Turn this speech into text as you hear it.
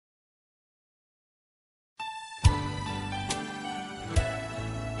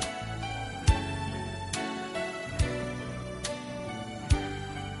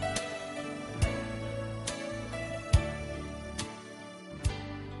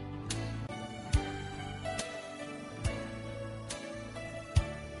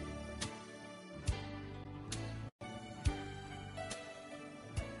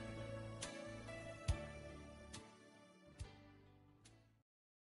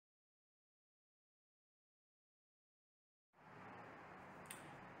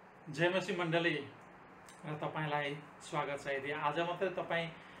जयमसी मण्डली र तपाईलाई स्वागत छ। यदि आज मात्रै तपाईँ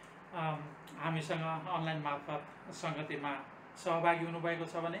हामीसँग अनलाइन मार्फत संगतिमा सहभागी हुनुभएको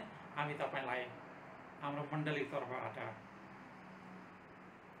छ भने हामी तपाईलाई हाम्रो मण्डली तर्फबाट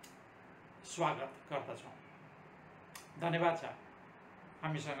स्वागत गर्दछौँ। धन्यवाद छ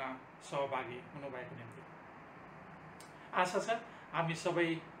हामीसँग सहभागी हुनुभएको निम्ति। आशा छ हामी सबै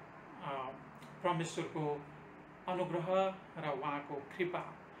परमेश्वरको अनुग्रह र उहाँको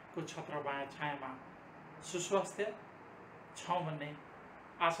कृपाको छत्रछाया छायामा सुस्वास्थ्य छौँ भन्ने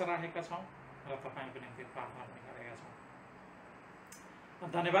आशा राखेका छौँ र तपाईँको निम्ति प्रार्थना पनि गरेका छौँ।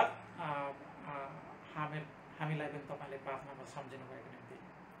 धन्यवाद हामीलाई पनि तपाईँले प्रार्थनामा सम्झिनु भएको निम्ति।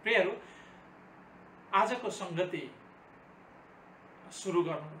 प्रियहरू, आजको संगति सुरु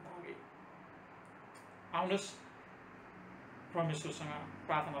गर्नुभन्दा अघि आउनुहोस् परमेश्वरसँग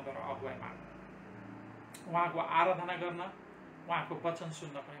प्रार्थनाद्वारा अगुवाई माग्नु, उहाँको आराधना गर्न, उहाँको वचन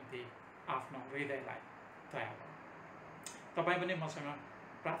सुन्नको निम्ति आफ्नो हृदयलाई तयार गर्नु। तपाईँ पनि मसँग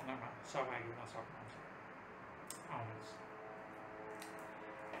प्रार्थनामा सहभागी हुन सक्नुहुन्छ। आउनुहोस्।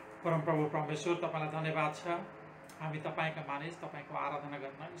 परमप्रभु परमेश्वर, तपाईँलाई धन्यवाद छ। हामी तपाईँका मानिस तपाईँको आराधना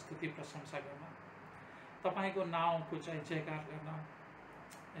गर्न, स्तुति प्रशंसा गर्न, तपाईँको नाउँको जय जयकार गर्न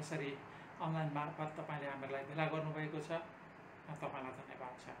यसरी अनलाइन मार्फत तपाईँले हामीलाई भेला गर्नुभएको छ। तपाईँलाई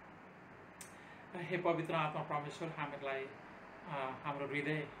धन्यवाद छ। हे पवित्र आत्मा परमेश्वर, हामीलाई हाम्रो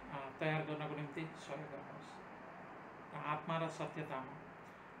हृदय तयार गर्नको निम्ति सहयोग गर्नुहोस् र आत्मा र सत्यतामा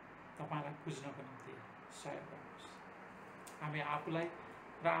तपाईँलाई बुझ्नको निम्ति सहयोग गर्नुहोस्। हामी आफूलाई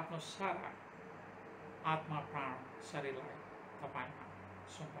र आफ्नो सारा आत्मा प्राण शरीरलाई तपाईँमा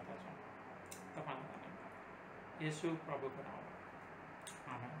सुम्पर्दछौँ। तपाईँलाई धन्यवाद येशू प्रभुको नाममा,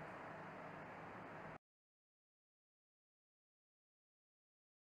 आमेन।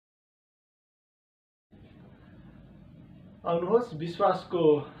 आउनुहोस् विश्वासको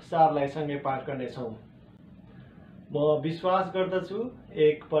सारलाई सँगै पाठ गर्नेछौँ। म विश्वास गर्दछु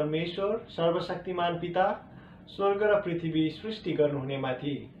एक परमेश्वर सर्वशक्तिमान पिता, स्वर्ग र पृथ्वी सृष्टि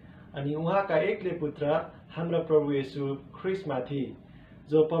गर्नुहुनेमाथि अनि उहाँका एक्लै पुत्र हाम्रो प्रभु येशू ख्रिस्टमाथि,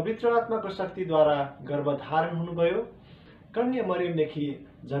 जो पवित्र आत्माको शक्तिद्वारा गर्भधारण हुनुभयो, कन्या मरियमदेखि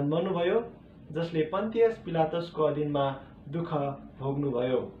जन्मनुभयो, जसले पन्तियस पिलातसको अधीनमा दुःख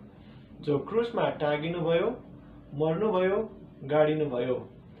भोग्नुभयो, जो क्रुसमा टाँगिनुभयो, मर्नुभयो, गाडिनुभयो,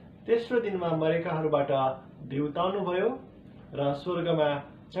 तेस्रो दिनमा मरेकाहरूबाट बिउताउनुभयो र स्वर्गमा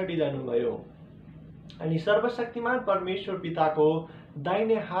चढिजानुभयो अनि सर्वशक्तिमान परमेश्वर पिताको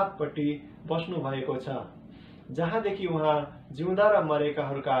दाहिने हातपट्टि बस्नु भएको छ, जहाँदेखि उहाँ जिउँदा र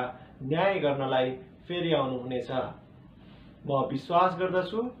मरेकाहरूका न्याय गर्नलाई फेरि आउनुहुनेछ। म विश्वास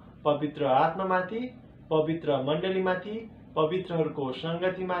गर्दछु पवित्र आत्मामाथि, पवित्र मण्डलीमाथि, पवित्रहरूको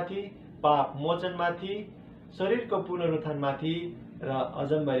संगतिमाथि, पाप मोचनमाथि, शरीरको पुनरुत्थानमाथि र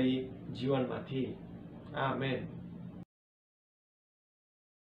अजम्बरी जीवनमाथि। आमेन।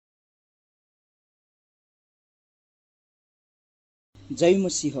 जय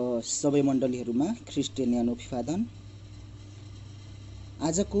मसीह सबै मण्डलीहरूमा ख्रिस्टियन न्यानो अभिवादन।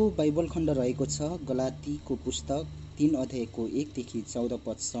 आजको बाइबल खण्ड रहेको छ गलातीको पुस्तक 3 अध्यायको 1 देखि 14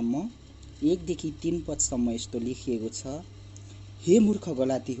 पदसम्म। 1 देखि 3 पदसम्म यस्तो लेखिएको छ: हे मूर्ख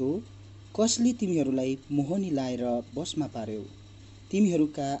गलाती हो, कसले तिमीहरूलाई मोहनी लाएर बसमा पार्यो?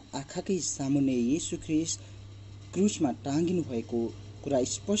 तिमीहरूका आँखाकै सामुन्ने येशू ख्रिस्ट क्रुसमा टाँगिनु भएको कुरा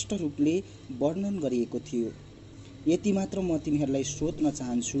स्पष्ट रूपले वर्णन गरिएको थियो। यति मात्र म तिमीहरूलाई सोध्न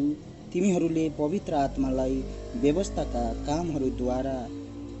चाहन्छु, तिमीहरूले पवित्र आत्मालाई व्यवस्थाका कामहरूद्वारा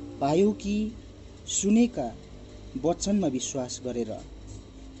पायौ कि सुनेका वचनमा विश्वास गरेर?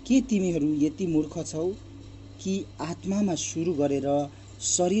 के तिमीहरू यति मूर्ख छौ कि आत्मामा सुरु गरेर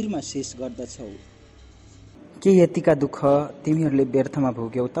शरीरमा शेष गर्दछौ? के यतिका दुःख तिमीहरूले व्यर्थमा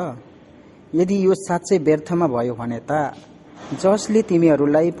भोग्यौ त? यदि यो साँच्चै व्यर्थमा भयो भने त जसले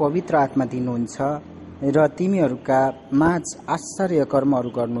तिमीहरूलाई पवित्र आत्मा दिनुहुन्छ र तिमीहरूका माझ आश्चर्य कर्महरू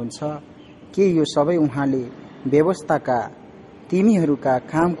गर्नुहुन्छ, के यो सबै उहाँले व्यवस्थाका तिमीहरूका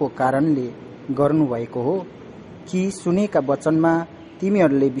कामको कारणले गर्नुभएको हो कि सुनेका वचनमा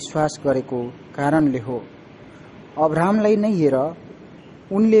तिमीहरूले विश्वास गरेको कारणले हो? अब्राहमलाई नै हेर,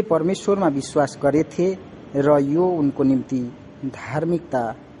 उनले परमेश्वरमा विश्वास गरेथे र यो उनको निम्ति धार्मिकता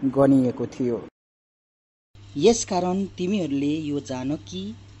गनिएको थियो। यसकारण तिमीहरूले यो जान कि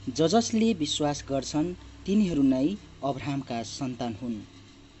जसले विश्वास गर्छन् तिनीहरू नै अब्राहमका सन्तान हुन्।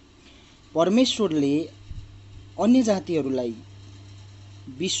 परमेश्वरले अन्य जातिहरूलाई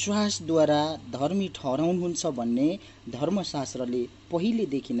विश्वासद्वारा धर्मी ठहराउनुहुन्छ भन्ने धर्मशास्त्रले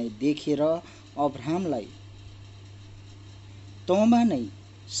पहिलेदेखि नै देखेर अब्राहमलाई तँमा नै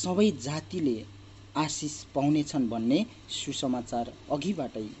सबै जातिले आशिष पाउनेछन् भन्ने सुसमाचार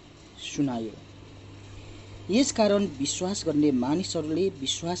अघिबाटै सुनायो। यसकारण विश्वास गर्ने मानिसहरूले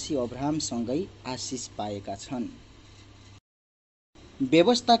विश्वासी अब्राहमसँगै आशिष पाएका छन्।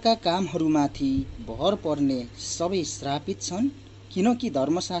 व्यवस्थाका कामहरूमाथि भर पर्ने सबै श्रापित छन्, किनकि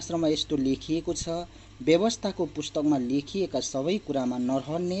धर्मशास्त्रमा यस्तो लेखिएको छ, व्यवस्थाको पुस्तकमा लेखिएका सबै कुरामा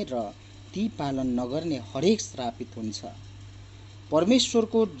नरहने र ती पालन नगर्ने हरेक श्रापित हुन्छ।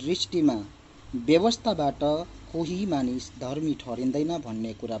 परमेश्वरको दृष्टिमा व्यवस्थाबाट कोही मानिस धर्मी ठहरिँदैन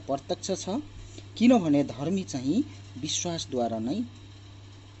भन्ने कुरा प्रत्यक्ष छ, किनभने धर्मी चाहिँ विश्वासद्वारा नै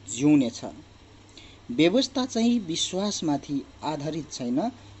जिउनेछ। व्यवस्था चाहिँ विश्वासमाथि आधारित छैन,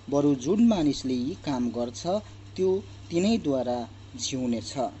 बरु जुन मानिसले यी काम गर्छ त्यो तिनैद्वारा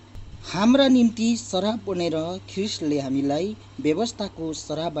जिउनेछ। हाम्रा निम्ति शराब बनेर ख्रिस्टले हामीलाई व्यवस्थाको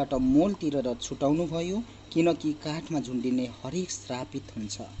शराबबाट मोल तिरेर छुटाउनु भयो, किनकि काठमा झुन्डिने हरेक श्रापित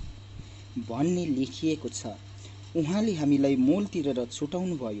हुन्छ भन्ने लेखिएको छ। उहाँले हामीलाई मोल तिरेर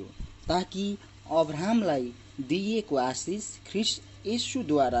छुटाउनु भयो ताकि अब्राहमलाई दिइएको आशिष ख्रिस्ट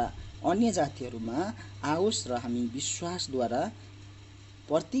येशूद्वारा अन्य जातिहरूमा आओस् र हामी विश्वासद्वारा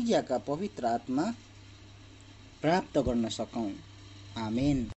प्रतिज्ञाका पवित्र आत्मा प्राप्त गर्न सकौं।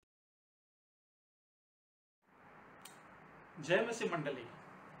 आमेन। जय मसीह मण्डली,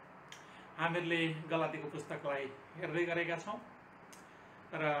 हामीहरूले गलातीको पुस्तकलाई हेर्दै गरेका छौं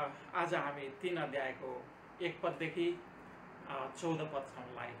र आज हामी 3 अध्यायको 1 पददेखि 14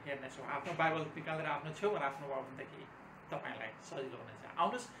 पदसम्मलाई हेर्नेछौँ। आफ्नो बाइबल निकालेर आफ्नो छेउमा राख्नुभयो भनेदेखि तपाईलाई सजिलो हुनेछ।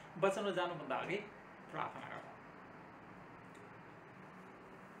 आउनुहोस् वचनमा जानुभन्दा अघि प्रार्थना गरौँ।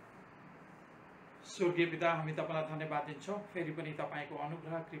 स्वर्गीय पिता, हामी तपाईलाई धन्यवाद दिन्छौँ। फेरि पनि तपाईको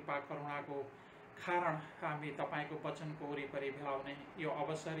अनुग्रह, कृपा, करुणाको कारण हामी तपाईको वचनको वरिपरि भेला हुने यो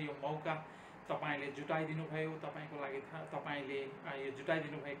अवसर, यो मौका तपाईले जुटाइदिनु भयो। तपाईको लागि तपाईले यो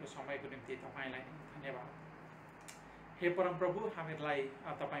जुटाइदिनु भएको समयको निम्ति तपाईलाई धन्यवाद। हे परम प्रभु, हामीलाई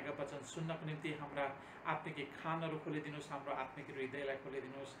तपाईका वचन सुन्नको निम्ति हाम्रा आत्मिक कानहरू खोलिदिनुहोस्, हाम्रो आत्मिक हृदयलाई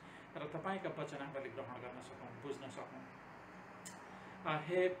खोलिदिनुहोस् र तपाईका वचन हामीले ग्रहण गर्न सकौँ, बुझ्न सकौँ।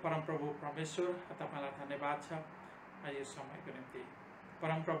 हे परम प्रभु परमेश्वर, तपाईलाई धन्यवाद छ यो समयको निम्ति।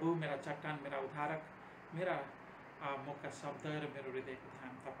 परम प्रभु, मेरा चट्टान, मेरा उद्धारक, मेरा मुखका शब्द र मेरो हृदयको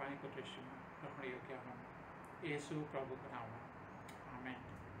ध्यान तपाईको दृष्टिमा ग्रहण योग्य हुन्, येशू प्रभुको नाममा, आमेन।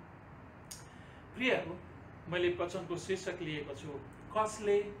 प्रियहरू, मैले वचनको शीर्षक लिएको छु,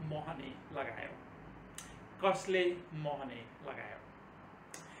 कसले मोहनी लगायो। कसले मोहनी लगायो।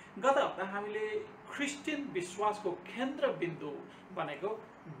 गत हप्ता हामीले क्रिस्चियन विश्वासको केन्द्रबिन्दु भनेको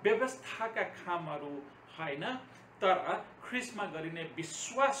व्यवस्थाका कामहरू होइन, तर ख्रिस्टमा गरिने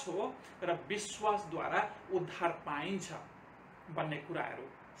विश्वास हो र विश्वासद्वारा उद्धार पाइन्छ भन्ने कुराहरू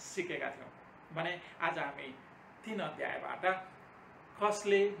सिकेका थियौँ भने आज हामी 3 अध्यायबाट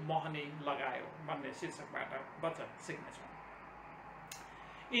कसले मोहनी लगायो भन्ने शीर्षकबाट वचन सिक्नेछौँ।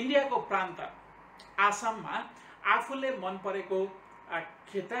 इन्डियाको प्रान्त आसाममा आफूले मन परेको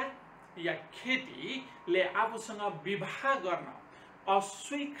केटा या केटीले आफूसँग विवाह गर्न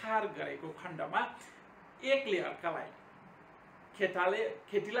अस्वीकार गरेको खण्डमा एकले अर्कालाई,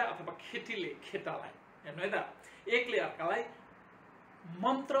 केटीलाई अथवा केटीले केटालाई, हेर्नु है त, एकले अर्कालाई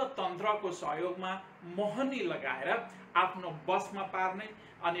मन्त्र तन्त्रको सहयोगमा मोहनी लगाएर आफ्नो बसमा पार्ने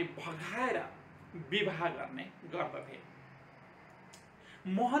अनि भगाएर विवाह गर्ने गर्दथे।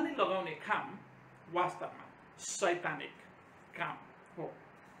 मोहनी लगाउने काम वास्तवमा शैतानिक काम हो।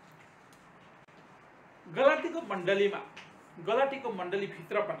 गलातीको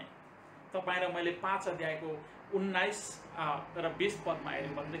मण्डलीभित्र पनि तपाईँ र मैले 5 अध्यायको 19 र 20 पदमा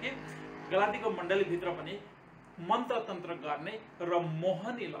हेऱ्यौँ भनेदेखि गलातीको मण्डलीभित्र पनि मन्त्र तन्त्र गर्ने र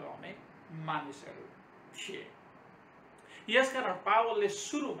मोहनी लगाउने मानिसहरू थिए। यसकारण पावलले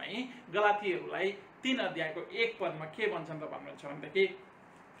सुरुमै गलातीहरूलाई 3 अध्यायको 1 पदमा के भन्छन् त भन्नुहुन्छ भनेदेखि,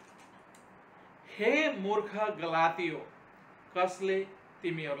 हे मूर्ख गलातीयो, कसले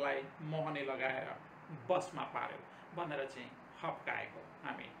तिमीहरूलाई मोहनी लगाएर बसमा पार्यो भनेर चाहिँ हप्काएको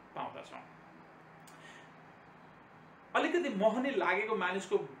हामी पाउँदछौँ। अलिकति मोहनी लागेको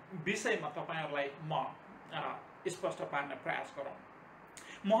मानिसको विषयमा तपाईहरुलाई म स्पष्ट पार्न प्रयास गरौँ।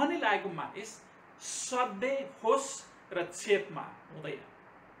 मोहनी लागेको मानिस सधैँ होस र चेतमा हुँदैन।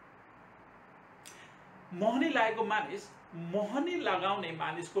 मोहनी लागेको मानिस मोहनी लगाउने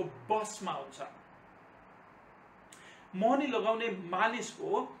मानिसको बसमा हुन्छ। मोहनी लगाउने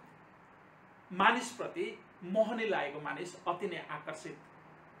मानिसप्रति मोहनी लागेको मानिस अति नै आकर्षित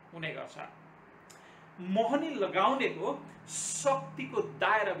हुने गर्छ। मोहनी लगाउनेको शक्तिको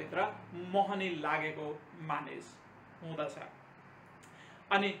दायराभित्र मोहनी लागेको मानिस हुँदछ।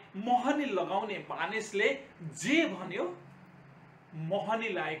 अनि मोहनी लगाउने मानिसले जे भन्यो मोहनी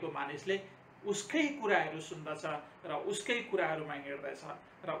लागेको मानिसले उसकै कुराहरू सुन्दछ र उसकै कुराहरूमा हिँड्दछ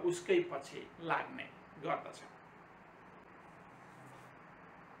र उसकै पछि लाग्ने गर्दछ।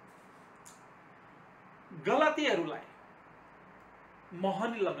 गलातीहरूलाई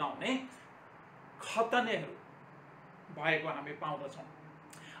मोहनी लगाउने खतनेहरू भएको हामी पाउँदछौँ।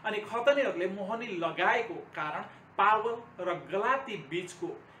 अनि खतनेहरूले मोहनी लगाएको कारण पावल र गलाती बीचको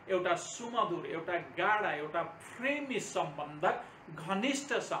एउटा सुमधुर, एउटा गाढा, एउटा प्रेमी सम्बन्ध,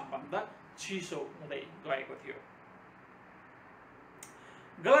 घनिष्ठ सम्बन्ध चिसो हुँदै गएको थियो।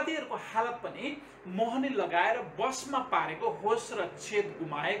 गलातीहरूको हालत पनि मोहनी लगाएर बसमा पारेको, होस र चेत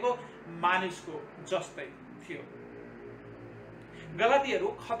गुमाएको मानिसको जस्तै थियो। गलातीहरू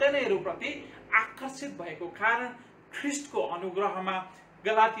खतनेहरूप्रति आकर्षित भएको कारण ख्रीष्टको अनुग्रहमा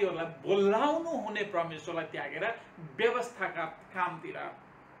गलातीहरूलाई बोलाउनु हुने परमेश्वरलाई त्यागेर व्यवस्थाका कामतिर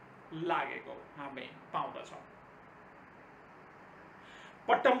लागेको हामी पाउँदछौँ।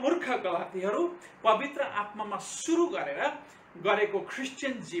 पट्टमूर्ख गलातीहरू पवित्र आत्मामा सुरु गरेको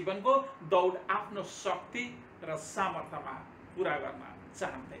क्रिस्चियन जीवनको दौड आफ्नो शक्ति र सामर्थ्यमा पूरा गर्न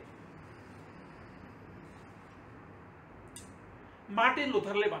चाहन्थे। मार्टिन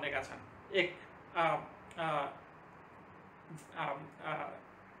लुथरले भनेका छन्,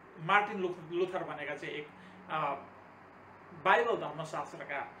 मार्टिन लुथर भनेका चाहिँ एक बाइबल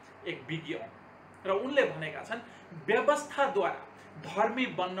धर्मशास्त्रका एक विज्ञ हुन् र उनले भनेका छन्, व्यवस्थाद्वारा धर्मी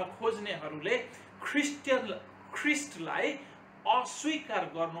बन्न खोज्नेहरूले ख्रिस्टलाई अस्वीकार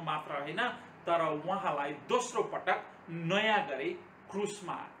गर्नु मात्र होइन, तर उहाँलाई दोस्रो पटक नयाँ गरी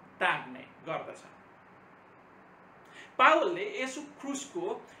क्रुसमा टाँग्ने गर्दछ। पावलले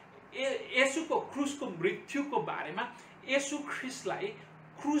येशूको क्रुसको मृत्युको बारेमा येशू ख्रिस्टलाई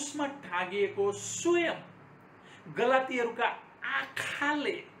क्रुसमा टाँगिएको स्वयं गलातीहरूका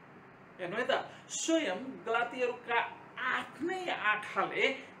आँखाले, हेर्नु है त, स्वयं गलातीहरूका आफ्नै आँखाले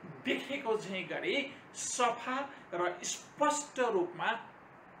देखेको झैँ गरी सफा र स्पष्ट रूपमा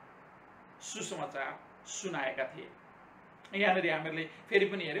सुसमाचार सुनाएका थिए। यहाँनिर हामीहरूले फेरि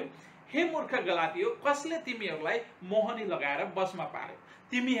पनि हेर्यौँ, हे मूर्ख गलातीयो, कसले तिमीहरूलाई मोहनी लगाएर बसमा पार्यो?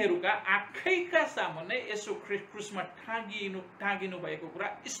 तिमीहरूका आँखैका सामुन्ने यसो क्रुसमा टाँगिनु भएको कुरा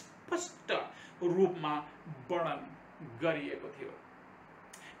स्पष्ट रूपमा वर्णन गरिएको थियो।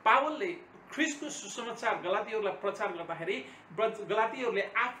 पावलले ख्रीष्टको सुसमाचार गलातीहरूलाई प्रचार गर्दाखेरि गलातीहरूले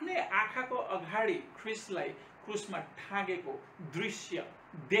आफ्नै आँखाको अगाडि ख्रीष्टलाई क्रुसमा टाँगेको दृश्य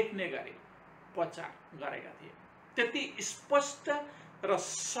देख्ने गरी प्रचार गरेका थिए। त्यति स्पष्ट र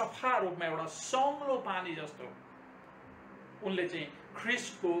सफा रूपमा एउटा सङ्लो पानी जस्तो उनले चाहिँ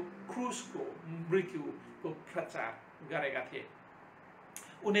ख्रीष्टको क्रुसको मृत्युको प्रचार गरेका थिए।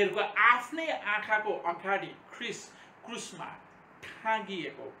 उनीहरूको आफ्नै आँखाको अगाडि क्रुसमा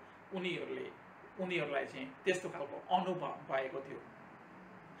टाँगिएको उनीहरूलाई चाहिँ त्यस्तो खालको अनुभव भएको थियो।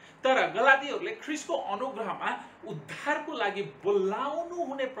 तर गलातीहरूले ख्रीष्टको अनुग्रहमा उद्धारको लागि बोलाउनु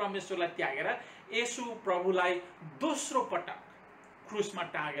हुने परमेश्वरलाई त्यागेर येशू प्रभुलाई दोस्रो पटक क्रुसमा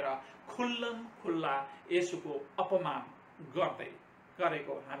टाँगेर खुल्लम खुल्ला येशूको अपमान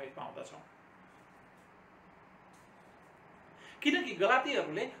गरेको हामी पाउँदछौँ। किनकि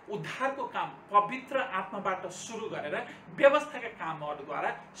गलातीहरूले उद्धारको काम पवित्र आत्माबाट सुरु गरेर व्यवस्थाका कामहरूद्वारा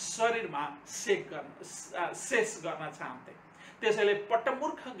शरीरमा शेष गर्न चाहन्थे। त्यसैले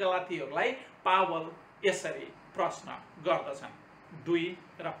पट्टमूर्ख गलातीहरूलाई पावल यसरी प्रश्न गर्दछन्, 2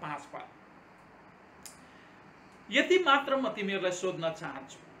 र 5 पद। यति मात्र म तिमीहरूलाई सोध्न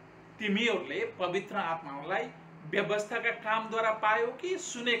चाहन्छु, तिमीहरूले पवित्र आत्मालाई व्यवस्थाका कामद्वारा पायो कि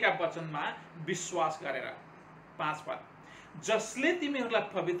सुनेका वचनमा विश्वास गरेर? 5 पद। जसले तिमीहरूलाई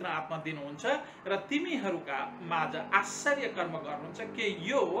पवित्र आत्मा दिनुहुन्छ र तिमीहरूका माझ आश्चर्य कर्म गर्नुहुन्छ, के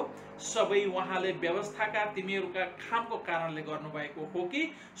यो सबै उहाँले व्यवस्थाका तिमीहरूका कामको कारणले गर्नुभएको हो कि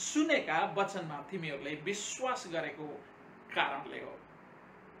सुनेका वचनमा तिमीहरूले विश्वास गरेको कारणले हो?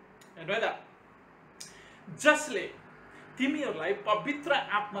 हेर्नु है त, जसले तिमीहरूलाई पवित्र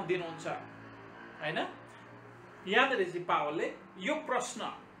आत्मा दिनुहुन्छ, हैन? यहाँनिर चाहिँ पावलले यो प्रश्न,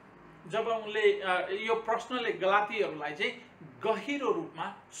 जब उनले यो प्रश्नले गलातीहरूलाई चाहिँ गहिरो रूपमा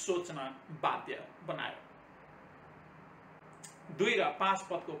सोच्न बाध्य बनायो। 2 र 5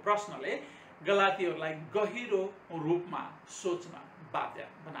 पदको प्रश्नले गलातीहरूलाई गहिरो रूपमा सोच्न बाध्य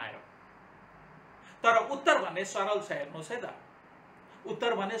बनायो। तर उत्तर भने सरल छ। हेर्नुहोस् है त,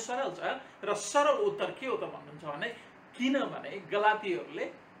 उत्तर भने सरल छ र सरल उत्तर के हो त भन्नुहुन्छ भने, किनभने गलातीहरूले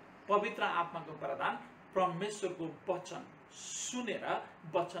पवित्र आत्माको प्रदान परमेश्वरको वचन सुनेर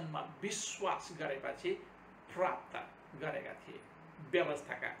वचनमा विश्वास गरेपछि प्राप्त गरेका थिए,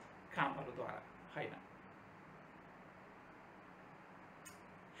 व्यवस्थाका कामहरूद्वारा होइन।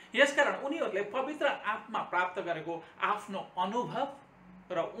 यसकारण उनीहरूले पवित्र आत्मा प्राप्त गरेको आफ्नो अनुभव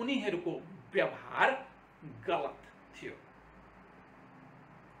र उनीहरूको व्यवहार गलत थियो।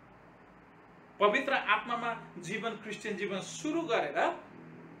 पवित्र आत्मामा जीवन, क्रिस्चियन जीवन सुरु गरेर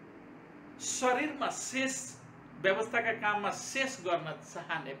शरीरमा शेष, व्यवस्थाका काममा शेष गर्न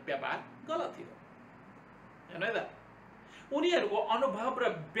चाहने व्यवहार गलत थियो। हेर्नु है त, उनीहरूको अनुभव र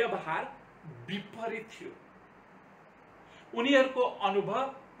व्यवहार विपरीत थियो। उनीहरूको अनुभव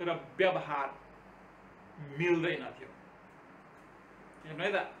र व्यवहार मिल्दैन थियो। हेर्नु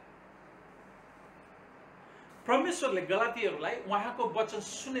है त, परमेश्वरले गलातीहरूलाई उहाँको वचन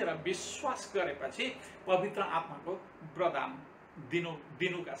सुनेर विश्वास गरेपछि पवित्र आत्माको वरदान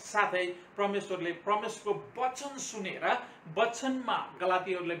दिनुका साथै परमेश्वरले परमेश्वरको वचन सुनेर वचनमा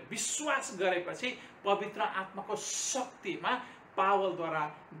गलातीहरूले विश्वास गरेपछि पवित्र आत्माको शक्तिमा पावलद्वारा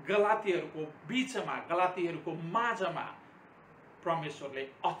गलातीहरूको बीचमा, गलातीहरूको माझमा परमेश्वरले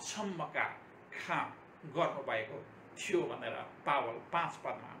अचम्मका काम गर्नुभएको थियो भनेर पावल 5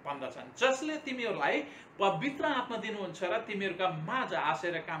 पदमा भन्दछन्। जसले तिमीहरूलाई पवित्र आत्मा दिनुहुन्छ र तिमीहरूका माझ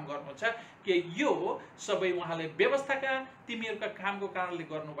आसेर काम गर्नुहुन्छ कि यो सबै उहाँले व्यवस्थाका तिमीहरूका कामको कारणले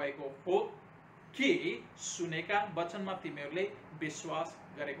गर्नुभएको हो कि सुनेका वचनमा तिमीहरूले विश्वास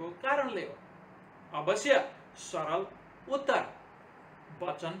गरेको कारणले हो। अवश्य सरल उत्तर,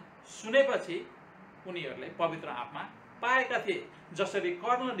 वचन सुनेपछि उनीहरूले पवित्र आत्मा पाएका थिए। जसरी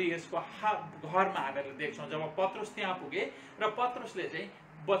कर्नेलियसको घरमा हामीले देख्छौँ, जब पत्रुस त्यहाँ पुगे र पत्रुसले चाहिँ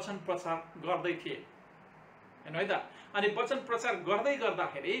वचन प्रचार गर्दै थिए। हेर्नु है त, अनि वचन प्रचार गर्दै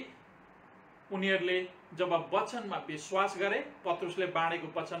गर्दाखेरि उनीहरूले जब वचनमा विश्वास गरे, पत्रुसले बाँडेको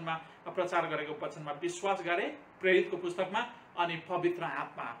वचनमा, प्रचार गरेको वचनमा विश्वास गरे प्रेरितको पुस्तकमा, अनि पवित्र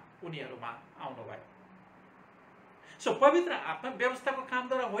आत्मा उनीहरूमा आउनुभयो। सो पवित्र आत्मा व्यवस्थाको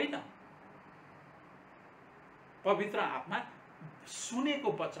कामद्वारा होइन, पवित्र आत्मा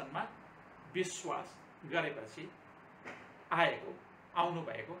सुनेको वचनमा विश्वास गरेपछि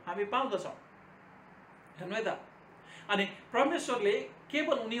आउनुभएको हामी पाउँदछौँ। हेर्नु है त, अनि परमेश्वरले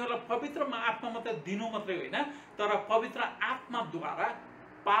केवल उनीहरूलाई पवित्र आत्मा मात्रै दिनु मात्रै होइन, तर पवित्र आत्माद्वारा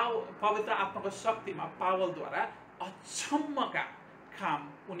पवित्र आत्माको शक्तिमा पावलद्वारा अचम्मका काम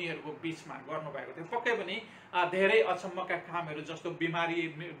उनीहरूको बीचमा गर्नुभएको थियो। पक्कै पनि धेरै अचम्मका कामहरू, जस्तो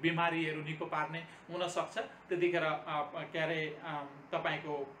बिमारीहरू निको पार्ने हुन सक्छ त्यतिखेर के अरे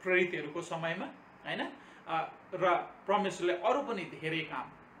तपाईँको प्रेरितहरूको समयमा, होइन, र परमेश्वरले अरू पनि धेरै काम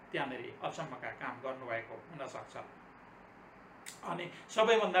त्यहाँनिर अचम्मका काम गर्नुभएको हुन सक्छ। अनि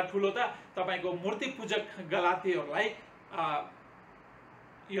सबैभन्दा ठुलो त तपाईँको मूर्ति पूजक गलातीहरूलाई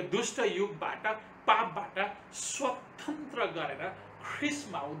यो दुष्ट युगबाट, पापबाट स्वतन्त्र गरेर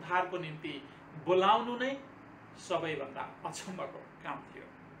ख्रिस्टमा उद्धारको निम्ति बोलाउनु नै सबैभन्दा अचम्मको काम थियो।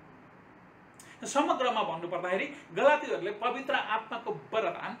 समग्रमा भन्नुपर्दाखेरि गलातीहरूले पवित्र आत्माको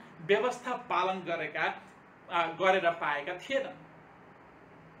वरदान व्यवस्था पालन गरेर पाएका थिएनन्।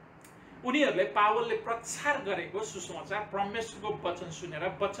 उनीहरूले पावलले प्रचार गरेको सुसमाचार, परमेश्वरको वचन सुनेर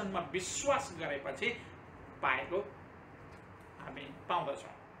वचनमा विश्वास गरेपछि पाएको हामी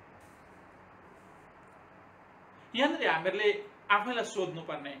पाउँदछौँ। यहाँनिर हामीहरूले आफैलाई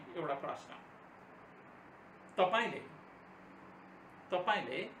सोध्नुपर्ने एउटा प्रश्न, तपाईले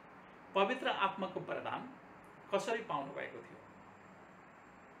पवित्र आत्माको वरदान कसरी पाउनु भएको थियो?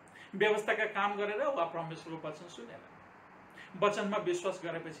 व्यवस्थाका काम गरेर वा परमेश्वरको वचन सुनेर? वचनमा विश्वास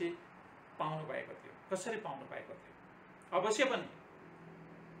गरेपछि पाउनु भएको थियो। कसरी पाउनु भएको थियो? अवश्य पनि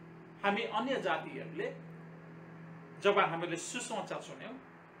हामी अन्य जातिहरूले जब हामीले सुसमाचार सुन्यौं,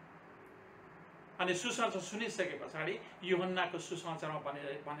 अनि सुसमाचार सुनिसके पछाडि यूहन्नाको सुसमाचारमा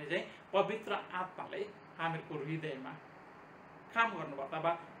भने चाहिँ पवित्र आत्माले हामीहरूको हृदयमा काम गर्नुभयो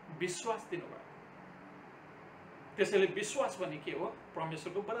अथवा विश्वास दिनुभयो। त्यसैले विश्वास पनि के हो?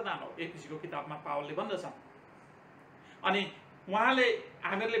 परमेश्वरको वरदान हो। एफिसीको किताबमा पावलले भन्दछन्। अनि उहाँले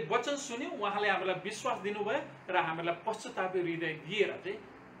हामीहरूले वचन सुन्यौं, उहाँले हामीलाई विश्वास दिनुभयो र हामीलाई पश्चातापी हृदय दिएर चाहिँ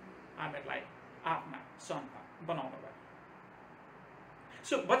हामीहरूलाई आफ्ना सन्तान बनाउनु भयो।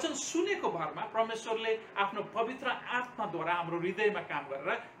 सो वचन सुनेको भरमा परमेश्वरले आफ्नो पवित्र आत्माद्वारा हाम्रो हृदयमा काम गरेर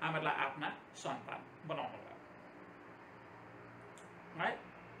हामीलाई आफ्ना सन्तान बनाउनु भयो। है?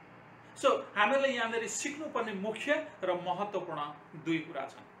 सो हामीले यहाँनिर सिक्नुपर्ने मुख्य र महत्त्वपूर्ण दुई कुरा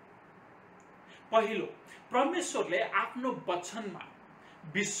छन्। पहिलो, परमेश्वरले आफ्नो वचनमा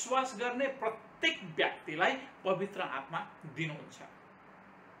विश्वास गर्ने प्रत्येक व्यक्तिलाई पवित्र आत्मा दिनुहुन्छ।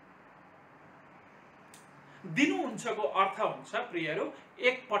 दिनुहुन्छको अर्थ हुन्छ प्रियहरू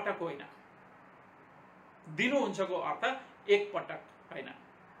एक पटक होइन। दिनुहुन्छको अर्थ एक पटक होइन।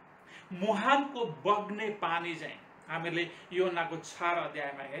 मुहानको बग्ने पानी चाहिँ हामीले यूहन्नाको 6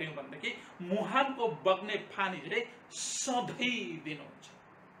 अध्यायमा हेर्यौं भनेदेखि मुहानको बग्ने पानी चाहिँ सधैँ दिनुहुन्छ।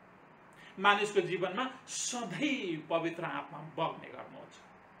 मानिसको जीवनमा सधैँ पवित्र आत्मा बग्ने गर्नुहुन्छ।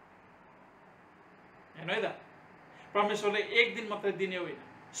 हैन है त परमेश्वरले एक दिन मात्रै दिने होइन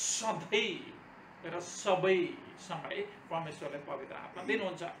सधैँ र सबै समय परमेश्वरले पवित्र आत्मा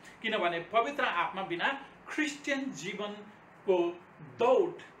दिनुहुन्छ किनभने पवित्र आत्मा बिना क्रिस्चियन जीवनको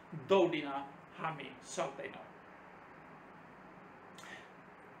दौडिन हामी सक्दैनौँ।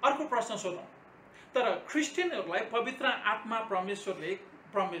 अर्को प्रश्न सोधौँ तर क्रिस्चियनहरूलाई पवित्र आत्मा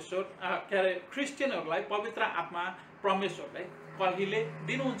क्रिस्चियनहरूलाई पवित्र आत्मा परमेश्वरले कहिले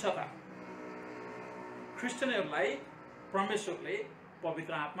दिनुहुन्छ त? क्रिस्चियनहरूलाई परमेश्वरले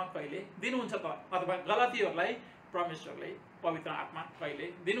पवित्र आत्मा कहिले दिनुहुन्छ त? अथवा गलातीहरूलाई परमेश्वरले पवित्र आत्मा कहिले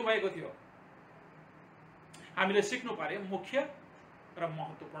दिनुभएको थियो? हामीले सिक्नु पर्यो मुख्य र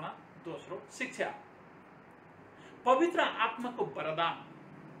महत्त्वपूर्ण दोस्रो शिक्षा। पवित्र आत्माको वरदान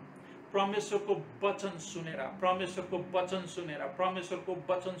परमेश्वरको वचन सुनेर परमेश्वरको वचन सुनेर परमेश्वरको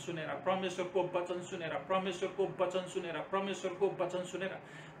वचन सुनेर परमेश्वरको वचन सुनेर परमेश्वरको वचन सुनेर परमेश्वरको वचन सुनेर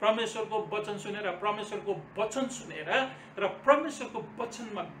परमेश्वरको वचन सुनेर परमेश्वरको वचन सुनेर र परमेश्वरको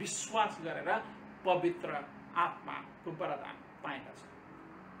वचनमा विश्वास गरेर पवित्र आत्माको वरदान पाएका छन्।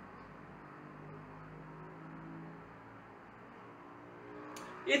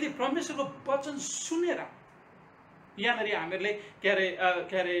 यदि परमेश्वरको वचन सुनेर यहाँनिर हामीहरूले के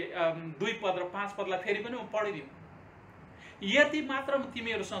अरे 2 पद र 5 पदलाई फेरि पनि म पढिदिउँ। यति मात्र म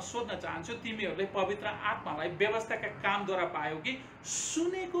तिमीहरूसँग सोध्न चाहन्छु तिमीहरूले पवित्र आत्मालाई व्यवस्थाका कामद्वारा पायो कि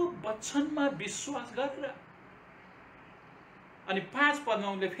सुनेको वचनमा विश्वास गरेर? अनि 5 पदमा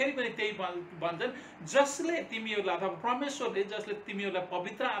उनले फेरि पनि त्यही भन्छन् जसले तिमीहरूलाई अथवा परमेश्वरले जसले तिमीहरूलाई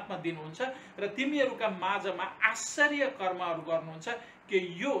पवित्र आत्मा दिनुहुन्छ र तिमीहरूका माझमा आश्चर्य कर्महरू गर्नुहुन्छ कि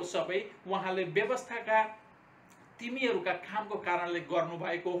यो सबै उहाँले व्यवस्थाका तिमीहरूका कामको कारणले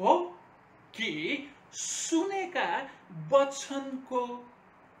गर्नुभएको हो कि सुनेका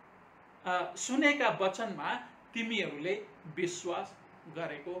वचनमा तिमीहरूले विश्वास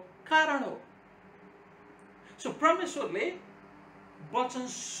गरेको कारण हो। सो परमेश्वरले वचन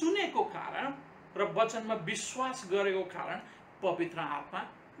सुनेको कारण र वचनमा विश्वास गरेको कारण पवित्र आत्मा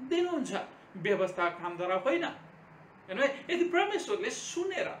दिनुहुन्छ, व्यवस्था कामद्वारा होइन। यदि परमेश्वरले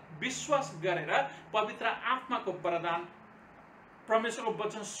सुनेर विश्वास गरेर पवित्र आत्माको वरदान परमेश्वरको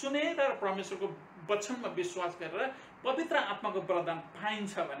वचन सुनेर र परमेश्वरको वचनमा विश्वास गरेर पवित्र आत्माको वरदान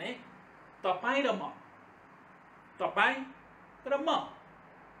पाइन्छ भने तपाईँ र म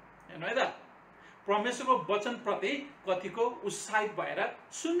हेर्नु है त परमेश्वरको वचनप्रति कतिको उत्साहित भएर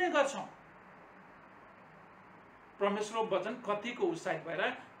सुन्ने गर्छौँ। परमेश्वरको वचन कतिको उत्साहित भएर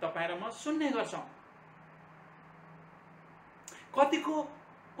तपाईँ र म सुन्ने गर्छौँ। कतिको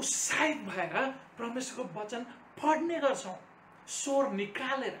उत्साहित भएर परमेश्वरको वचन पढ्ने गर्छौँ स्वर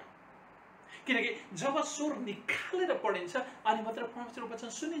निकालेर, किनकि जब स्वर निकालेर पढिन्छ अनि मात्र परमेश्वरको वचन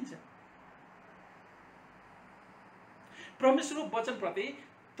सुनिन्छ। परमेश्वरको वचनप्रति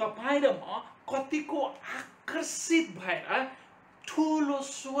तपाईँ र म कतिको आकर्षित भएर ठुलो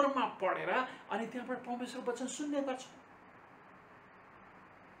स्वरमा पढेर अनि त्यहाँबाट परमेश्वरको वचन सुन्ने गर्छौँ।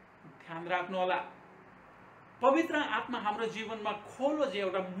 ध्यान राख्नु होला, पवित्र आत्मा हाम्रो जीवनमा खोलो चाहिँ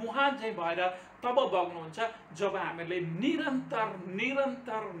एउटा मुहान चाहिँ भएर तब बग्नुहुन्छ जब हामीले निरन्तर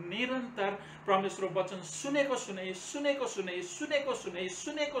परमेश्वरको वचन सुनेको सुने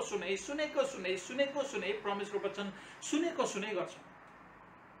परमेश्वरको वचन सुनेको सुने गर्छौँ।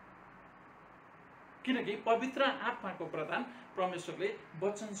 किनकि पवित्र आत्माको प्रदान परमेश्वरले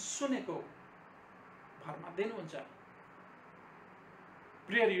वचन सुनेको भरमा दिनुहुन्छ।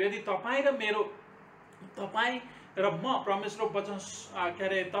 प्रियहरू, यदि तपाईँ र म परमेश्वरको वचन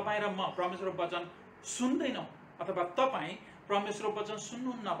तपाईँ र म परमेश्वरको वचन सुन्दैनौँ अथवा तपाईँ परमेश्वरको वचन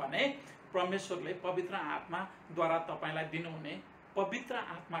सुन्नुहुन्न भने परमेश्वरले पवित्र आत्माद्वारा तपाईँलाई दिनुहुने पवित्र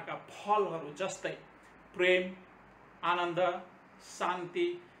आत्माका फलहरू जस्तै प्रेम, आनन्द, शान्ति,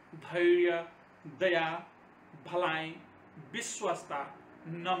 धैर्य, दया, भलाइ, विश्वासता,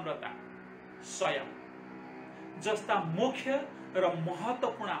 नम्रता, संयम जस्ता मुख्य र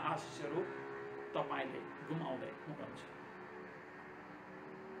महत्त्वपूर्ण आशिषहरू तपाईले गुमाउँदै हुनुहुन्छ।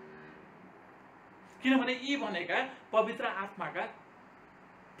 किनभने यी भनेका पवित्र आत्माका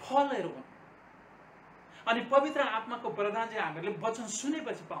फलहरू हुन्। अनि पवित्र आत्माको वरदान चाहिँ हामीले वचन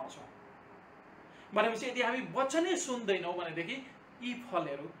सुनेपछि पाउँछौँ भनेपछि यदि हामी वचनै सुन्दैनौँ भनेदेखि यी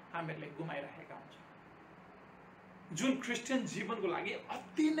फलहरू हामीले गुमाइरहेका हुन्छौँ, जुन क्रिस्चियन जीवनको लागि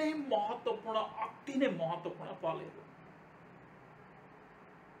अति नै महत्त्वपूर्ण फलहरू।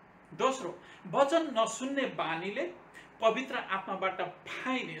 दोस्रो, वचन नसुन्ने बानीले पवित्र आत्माबाट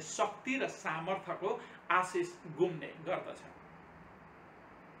पाइने शक्ति र सामर्थ्यको आशिष गुम्ने गर्दछ।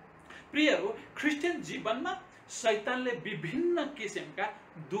 प्रियहरू, क्रिस्चियन जीवनमा शैतानले विभिन्न किसिमका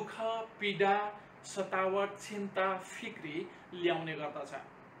दुःख, पीडा, सतावट, चिन्ता, फिक्री ल्याउने गर्दछ।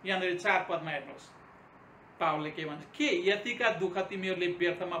 यहाँनिर 4 पदमा हेर्नुहोस्, पावलले के भन्छ, के यतिका दुःख तिमीहरूले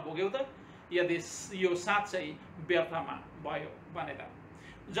व्यर्थमा भोग्यौ त, यदि यो साँच्चै व्यर्थमा भयो भनेर।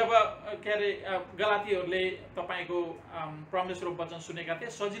 जब के अरे गलातीहरूले तपाईँको परमेश्वरको वचन सुनेका थिए,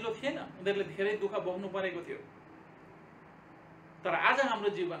 सजिलो थिएन, उनीहरूले धेरै दुःख भोग्नु परेको थियो। तर आज हाम्रो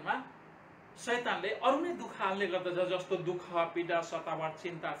जीवनमा शैतानले अरू नै दुःख हाल्ने गर्दछ, जस्तो दुःख, पीडा, सतावट,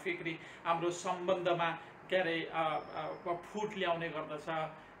 चिन्ता, फिक्री हाम्रो सम्बन्धमा के अरे फुट ल्याउने गर्दछ,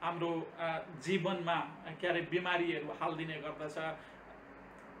 हाम्रो जीवनमा के अरे बिमारीहरू हालिदिने गर्दछ।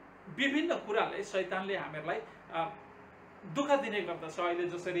 विभिन्न कुराले शैतानले हामीहरूलाई दुःख दिने गर्दछ। अहिले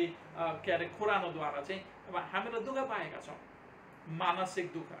जसरी के अरे खुरानोद्वारा चाहिँ अब हामीलाई दुःख पाएका छौँ,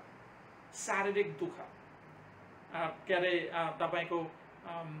 मानसिक दुःख, शारीरिक दुःख, के अरे तपाईँको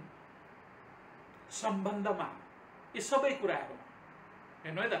सम्बन्धमा, यी सबै कुराहरूमा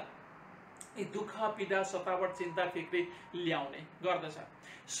हेर्नु है त, यी दुःख, पीडा, सतावट, चिन्ता, फिक्री ल्याउने गर्दछ।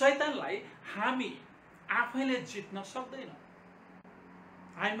 शैतानलाई हामी आफैले जित्न सक्दैनौँ,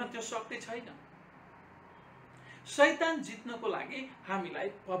 हामीमा त्यो शक्ति छैन। शैतान जित्नको लागि हामीलाई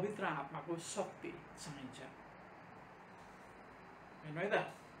पवित्र आत्माको शक्ति चाहिन्छ, हेर्नु है त।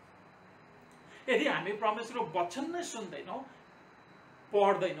 यदि हामी परमेश्वरको वचन नै सुन्दैनौँ,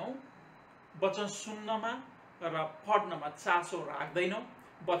 पढ्दैनौँ, वचन सुन्नमा र पढ्नमा चासो राख्दैनौँ,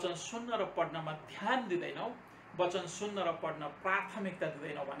 वचन सुन्न र पढ्नमा ध्यान दिँदैनौँ, वचन सुन्न र पढ्न प्राथमिकता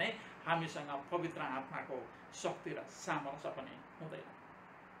दिँदैनौँ भने हामीसँग पवित्र आत्माको शक्ति र सामर्थ्य पनि हुँदैन।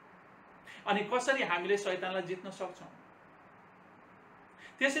 अनि कसरी हामीले शैतानलाई जित्न सक्छौँ?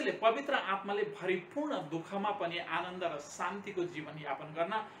 त्यसैले पवित्र आत्माले भरिपूर्ण दुःखमा पनि आनन्द र शान्तिको जीवन यापन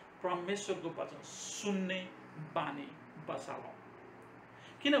गर्न परमेश्वरको वचन सुन्ने बानी बसालौँ।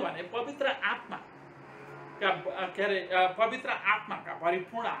 किनभने पवित्र आत्माका के अरे पवित्र आत्माका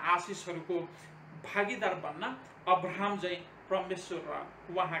भरिपूर्ण आशिषहरूको भागीदार बन्न अब्राहम चाहिँ परमेश्वर र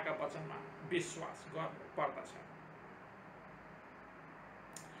उहाँका वचनमा विश्वास गर्नु पर्दछ।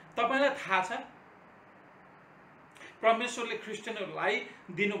 तपाईलाई थाहा छ परमेश्वरले क्रिस्चियनहरूलाई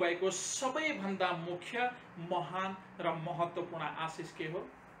दिनुभएको सबैभन्दा मुख्य, महान र महत्त्वपूर्ण आशिष के हो?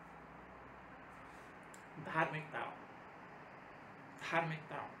 धार्मिकता हो।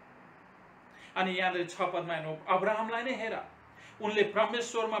 धार्मिकता हो। अनि यहाँनिर 6 पदमा हेर्नु, अब्राहमलाई नै हेर, उनले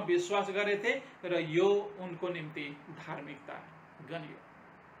परमेश्वरमा विश्वास गरेथे र यो उनको निम्ति धार्मिकता गनियो।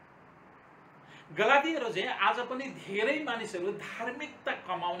 गलातीहरू चाहिँ आज पनि धेरै मानिसहरू धार्मिकता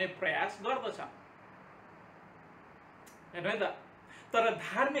कमाउने प्रयास गर्दछन्, हेर्नु है त। तर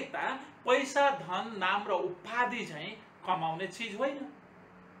धार्मिकता पैसा, धन, नाम र उपाधि चाहिँ कमाउने चिज होइन।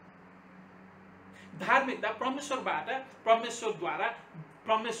 धार्मिकता परमेश्वरबाट, परमेश्वरद्वारा,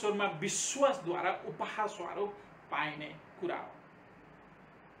 परमेश्वरमा विश्वासद्वारा उपहार स्वरूप पाइने कुरा हो।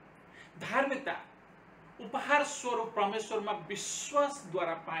 धार्मिकता उपहार स्वरूप परमेश्वरमा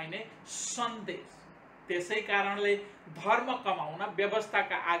विश्वासद्वारा पाइने सन्देश। त्यसै कारणले धर्म कमाउन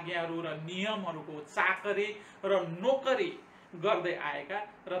व्यवस्थाका आज्ञाहरू र नियमहरूको चाकरी र नोकरी गर्दै आएका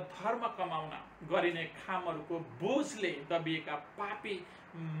र धर्म कमाउन गरिने कामहरूको बोझले दबिएका पापी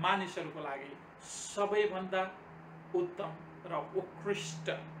मानिसहरूको लागि सबैभन्दा उत्तम र उत्कृष्ट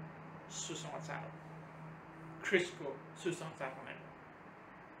सुसमाचार हो। ख्रिस्टको सुसमाचार हुने,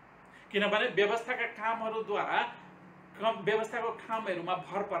 किनभने व्यवस्थाका कामहरूद्वारा, व्यवस्थाको कामहरूमा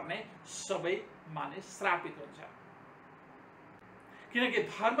भर पर्ने सबै मानिस श्रापित हुन्छ। किनकि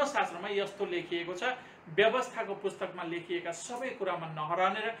धर्मशास्त्रमा यस्तो लेखिएको छ, व्यवस्थाको पुस्तकमा लेखिएका सबै कुरामा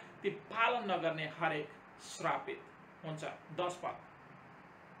नहराउने र ती पालन नगर्ने हरेक श्रापित हुन्छ। 10 पद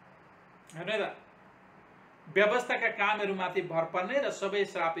हेर्नु त, व्यवस्थाका कामहरूमाथि भर पर्ने र सबै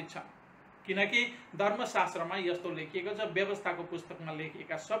श्रापित छन्, किनकि धर्मशास्त्रमा यस्तो लेखिएको छ, व्यवस्थाको पुस्तकमा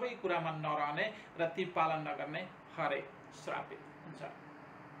लेखिएका सबै कुरामा नरहने र ती पालन नगर्ने हरेक श्रापित हुन्छ।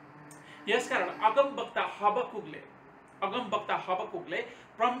 यसकारण अगमवक्ता हबकुकले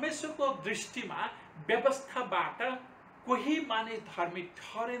परमेश्वरको दृष्टिमा व्यवस्थाबाट कोही मानिस धर्मी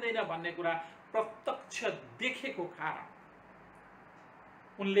ठहरिँदैन भन्ने कुरा प्रत्यक्ष देखेको कारण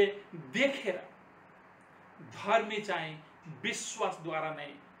उनले देखेर धर्मी चाहिँ विश्वासद्वारा नै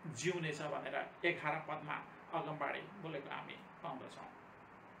जिउनेछ भनेर 11 पदमा अगमबाडी बोलेको हामी पाउँदछौँ,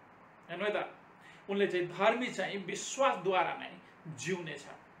 हेर्नु है त। उनले चाहिँ धर्मी चाहिँ विश्वासद्वारा नै जिउनेछ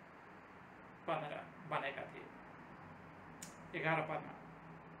भनेर भनेका थिए। 11 पदमा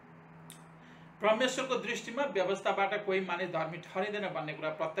परमेश्वरको दृष्टिमा व्यवस्थाबाट कोही मानिस धर्मी ठहरिँदैन भन्ने कुरा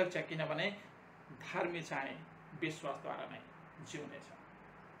प्रत्यक्ष, किनभने धर्मी चाहिँ विश्वासद्वारा नै जिउनेछ।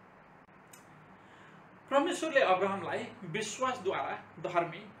 परमेश्वरले अब्राहमलाई विश्वासद्वारा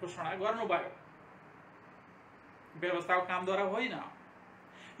धर्मी घोषणा गर्नुभयो, व्यवस्थाको कामद्वारा होइन।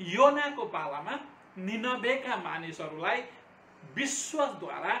 योनाको पालामा निनवेका मानिसहरूलाई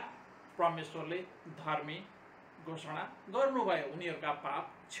विश्वासद्वारा परमेश्वरले धर्मी घोषणा गर्नुभयो, उनीहरूका पाप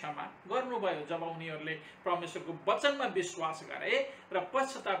क्षमा गर्नुभयो। जब उनीहरूले परमेश्वरको वचनमा विश्वास गरे र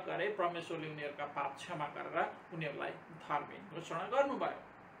पश्चाताप गरे, परमेश्वरले उनीहरूका पाप क्षमा गरेर उनीहरूलाई धर्मी घोषणा गर्नुभयो।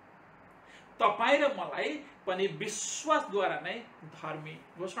 तपाईँ र मलाई पनि विश्वासद्वारा नै धर्मी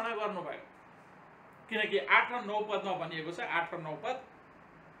घोषणा गर्नुभयो, किनकि 8 र 9 पदमा भनिएको छ। 8 र 9 पद,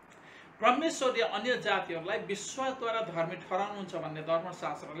 परमेश्वरले अन्य जातिहरूलाई विश्वासद्वारा धर्मी ठहराउनुहुन्छ भन्ने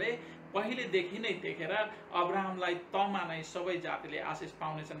धर्मशास्त्रले पहिलेदेखि नै देखेर अब्राहमलाई तमा नै सबै जातिले आशिष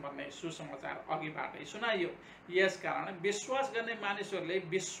पाउनेछन् भन्ने सुसमाचार अघिबाटै सुनाइयो। यसकारण विश्वास गर्ने मानिसहरूले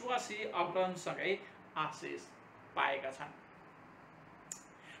विश्वासी अब्राहमसँगै आशिष पाएका छन्।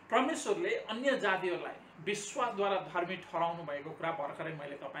 परमेश्वरले अन्य जातिहरूलाई विश्वासद्वारा धर्मी ठहराउनु भएको कुरा भर्खरै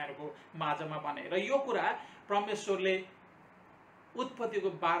मैले तपाईँहरूको माझमा भने, र यो कुरा परमेश्वरले उत्पत्तिको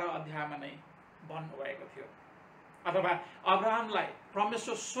 12 अध्यायमा नै भन्नुभएको थियो, अथवा अब्राहमलाई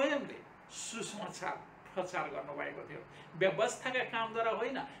परमेश्वर स्वयंले सुसमाचार प्रचार गर्नुभएको थियो। व्यवस्थाका कामद्वारा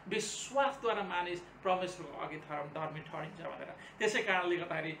होइन, विश्वासद्वारा मानिस परमेश्वरको अघि धर्मी ठहरिन्छ भनेर। त्यसै कारणले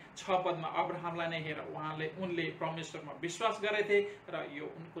गर्दाखेरि 6 पदमा अब्राहमलाई नै हेर उनले परमेश्वरमा विश्वास गरेथे र यो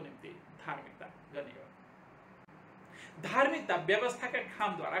उनको निम्ति धार्मिकता गनियो। धार्मिकता व्यवस्थाका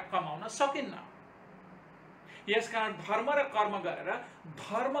कामद्वारा कमाउन सकिन्न। यसकारण धर्म र कर्म गरेर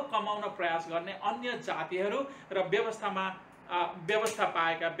धर्म कमाउन प्रयास गर्ने अन्य जातिहरू र व्यवस्था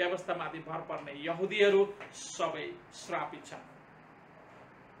पाएका व्यवस्थामाथि भर पर्ने यहुदीहरू सबै श्रापित छन्।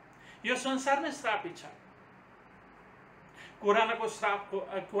 यो संसार नै श्रापित छ।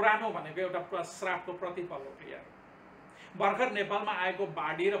 कोरानो भनेको एउटा श्रापको प्रतिफल हो। प्रिय, भर्खर नेपालमा आएको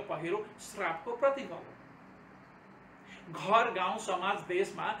बाढी र पहिरो श्रापको प्रतिफल हो। घर, गाउँ, समाज,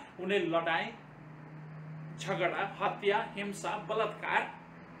 देशमा हुने लडाईँ, झगडा, हत्या, हिंसा, बलात्कार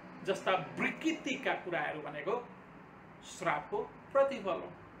जस्ता विकृतिका कुराहरू भनेको श्रापको प्रतिफल हो,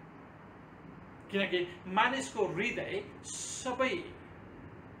 किनकि मानिसको हृदय सबै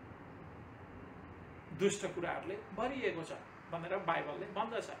दुष्ट कुराहरूले भरिएको छ भनेर बाइबलले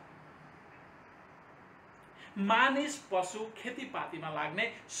भन्दछ। मानिस, पशु, खेतीपातीमा लाग्ने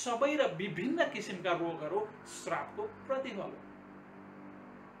सबै र विभिन्न किसिमका रोगहरू श्रापको प्रतिफल हो।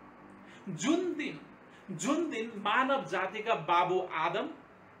 जुन दिन मानव जातिका बाबु आदम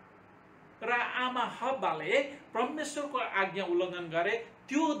र आमा हव्वाले परमेश्वरको आज्ञा उल्लङ्घन गरे,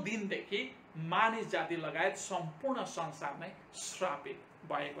 त्यो दिनदेखि मानिस जाति लगायत सम्पूर्ण संसार नै श्रापित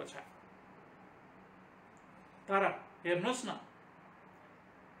भएको छ। तर हेर्नुहोस् न,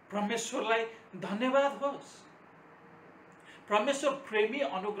 परमेश्वरलाई धन्यवाद होस्। परमेश्वर प्रेमी,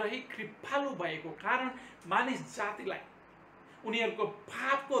 अनुग्रही, कृपालु भएको कारण मानिस जातिलाई उनीहरूको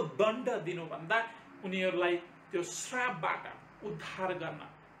पापको दण्ड दिनुभन्दा उनीहरूलाई त्यो श्रापबाट उद्धार गर्न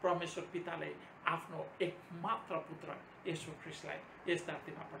परमेश्वर पिताले आफ्नो एकमात्र पुत्र येशू ख्रीष्टलाई यस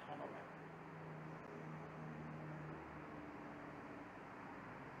धरतीमा पठाउनु भयो।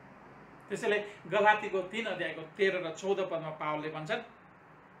 त्यसैले गलातीको 3 अध्यायको 13 र 14 पदमा पावलले भन्छन्,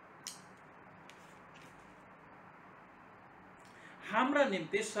 हाम्रा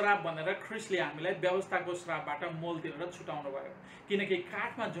निम्ति श्राप बनेर ख्रीष्टले हामीलाई व्यवस्थाको श्रापबाट मोल तिरेर छुटाउनु भयो, किनकि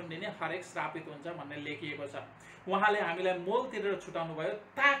काठमा झुन्डिने हरेक श्रापित हुन्छ भन्ने लेखिएको छ। उहाँले हामीलाई मोल तिरेर छुटाउनु भयो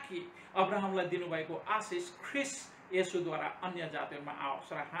ताकि अब्राहमलाई दिनुभएको आशिष ख्रीष्ट येशूद्वारा अन्य जातिहरूमा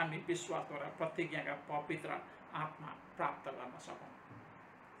आओस् र हामी विश्वासद्वारा प्रतिज्ञाका पवित्र आत्मा प्राप्त गर्न सकौँ।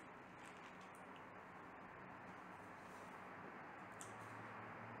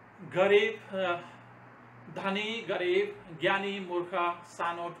 गरिब, धनी, गरिब, ज्ञानी, मूर्ख,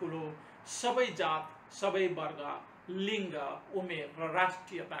 सानो ठुलो, सबै जात, सबै वर्ग, लिङ्ग, उमेर र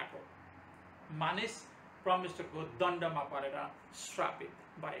राष्ट्रियताको मानिस परमेश्वरको दण्डमा परेर श्रापित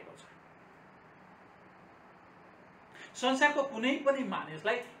भएको छ। संसारको कुनै पनि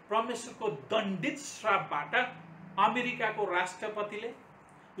मानिसलाई परमेश्वरको दण्डित श्रापबाट अमेरिकाको राष्ट्रपतिले,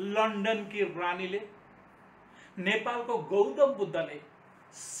 लन्डनकी रानीले, नेपालको गौतम बुद्धले,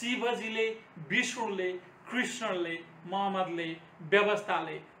 शिवजीले, विष्णुले, कृष्णले, मोहम्मदले,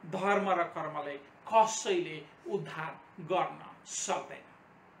 व्यवस्थाले, धर्म र कर्मले कसैले उद्धार गर्न सक्दैन।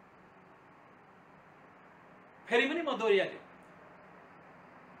 फेरि पनि म दोहोऱ्याए,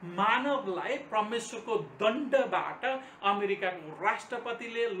 मानवलाई परमेश्वरको दण्डबाट अमेरिकाको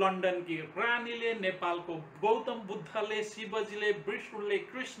राष्ट्रपतिले, लन्डनकी रानीले, नेपालको गौतम बुद्धले, शिवजीले, विष्णुले,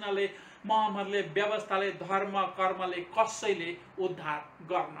 कृष्णले, मोहम्मदले, व्यवस्थाले, धर्म कर्मले कसैले उद्धार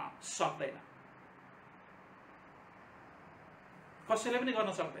गर्न सक्दैन। कसैले पनि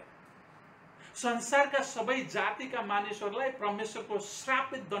गर्न सक्दैन। संसारका सबै जातिका मानिसहरूलाई परमेश्वरको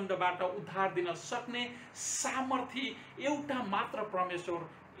श्रापित दण्डबाट उद्धार दिन सक्ने सामर्थ्य एउटा मात्र परमेश्वर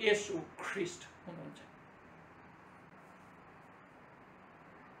येशू ख्रीष्ट हुनुहुन्छ।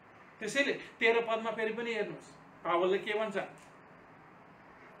 त्यसैले 13 पदमा फेरि पनि हेर्नुहोस् पावलले के भन्छ,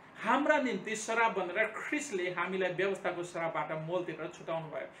 हाम्रा निम्ति श्राप बनेर ख्रिस्टले हामीलाई व्यवस्थाको श्रापबाट मोल तिरेर छुटाउनु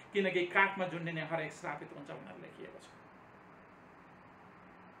भयो, किनकि काठमा झुन्डिने हरेक श्रापित हुन्छ भनेर लेखिएको छ।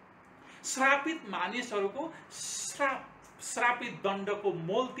 श्रापित मानिसहरूको श्रापित दण्डको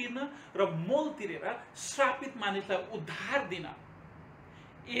मोल तिर्न र मोल तिरेर श्रापित मानिसलाई उद्धार दिन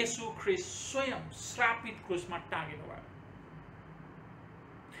येशू ख्रिस्ट स्वयं श्रापित क्रुसमा टाँगिनु भयो,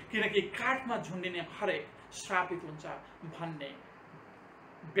 किनकि काठमा झुन्डिने हरेक श्रापित हुन्छ भन्ने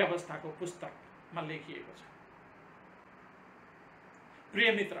व्यवस्थाको पुस्तकमा लेखिएको छ।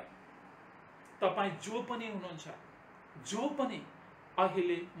 प्रिय मित्र, तपाईँ जो पनि हुनुहुन्छ, जो पनि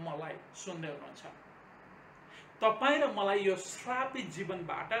अहिले मलाई सुन्दै हुनुहुन्छ, तपाईँ र मलाई यो श्रापित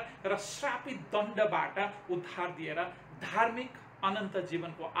जीवनबाट र श्रापित दण्डबाट उद्धार दिएर धार्मिक अनन्त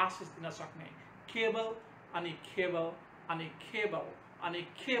जीवनको आशिष दिन सक्ने केवल अनि केवल अनि केवल अनि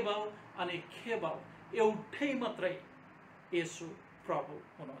केवल अनि केवल एउटै मात्रै येशू प्रभु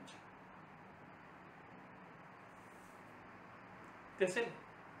हुनुहुन्छ। त्यसैले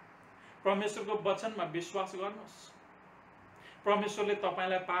परमेश्वरको वचनमा विश्वास गर्नुहोस्। परमेश्वरले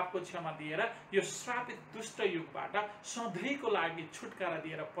तपाईलाई पापको क्षमा दिएर यो श्रापित दुष्ट युगबाट सधैँको लागि छुटकारा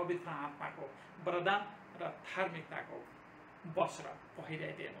दिएर पवित्र आत्माको वरदान र धार्मिकताको वस्त्र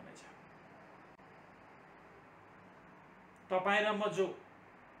पहिराइदिनुहुनेछ। तपाईँ र म जो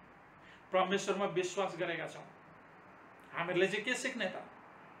परमेश्वरमा विश्वास गरेका छौँ, हामीहरूले चाहिँ के सिक्ने त?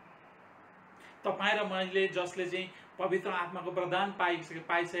 तपाईँ र मैले जसले चाहिँ पवित्र आत्माको वरदान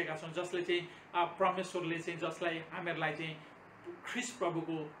पाइसकेका छौँ, जसले चाहिँ परमेश्वरले चाहिँ जसलाई हामीहरूलाई चाहिँ ख्रिस्ट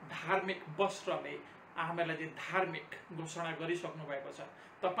प्रभुको धार्मिक वस्त्रले हामीहरूलाई चाहिँ धार्मिक घोषणा गरिसक्नु भएको छ,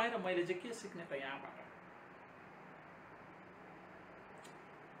 तपाईँ र मैले चाहिँ के सिक्ने त यहाँबाट?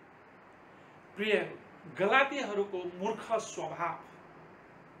 प्रियहरू, गलातीहरूको मूर्ख स्वभाव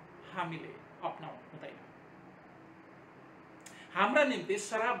हामीले अपनाउनु हुँदैन। हाम्रा निम्ति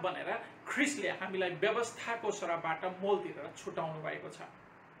श्राप बनेर ख्रिस्टले हामीलाई व्यवस्थाको श्रापबाट मोल तिरेर छुटाउनु भएको छ।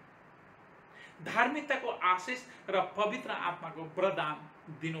 धार्मिकताको आशिष र पवित्र आत्माको वरदान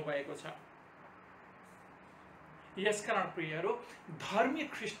दिनुभएको छ। यसकारण प्रियहरू, धर्मी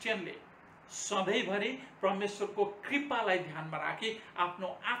क्रिस्चियनले सधैँभरि परमेश्वरको कृपालाई ध्यानमा राखी आफ्नो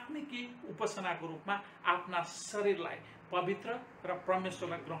आत्मिकी उपासनाको रूपमा आफ्ना शरीरलाई पवित्र र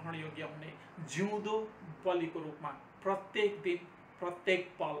परमेश्वरलाई ग्रहण योग्य हुने जिउँदो बलिको रूपमा प्रत्येक दिन, प्रत्येक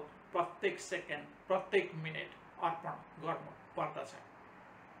पल, प्रत्येक सेकेन्ड, प्रत्येक मिनेट अर्पण गर्नु पर्दछ।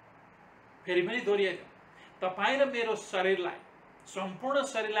 फेरि पनि दोहोऱ्याइदिउँ, तपाईँ र मेरो शरीरलाई, सम्पूर्ण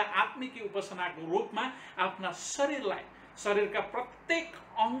शरीरलाई आत्मिकी उपासनाको रूपमा आफ्ना शरीरलाई, शरीरका प्रत्येक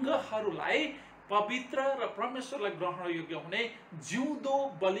अङ्गहरूलाई पवित्र र परमेश्वरलाई ग्रहण योग्य हुने जिउँदो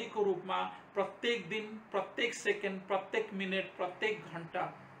बलिको रूपमा प्रत्येक दिन, प्रत्येक सेकेन्ड, प्रत्येक मिनेट, प्रत्येक घण्टा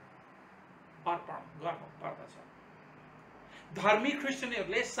अर्पण गर्नु पर्दछ। धर्मी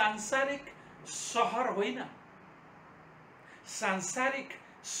क्रिस्चियनहरूले सांसारिक सहर होइन, सांसारिक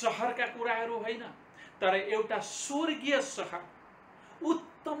सहरका कुराहरू होइन, तर एउटा स्वर्गीय सहर,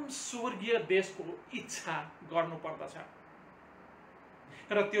 उत्तम स्वर्गीय देशको इच्छा गर्नुपर्दछ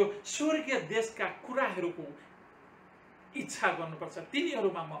र त्यो स्वर्गीय देशका कुराहरूको इच्छा गर्नुपर्छ,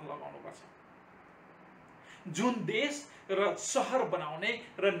 तिनीहरूमा मन लगाउनुपर्छ। जुन देश र सहर बनाउने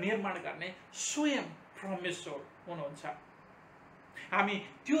र निर्माण गर्ने स्वयं परमेश्वर हुनुहुन्छ। हामी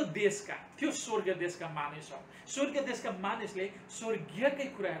त्यो देशका, त्यो स्वर्गीय देशका मानिस हौँ। स्वर्गीय देशका मानिसले स्वर्गीयकै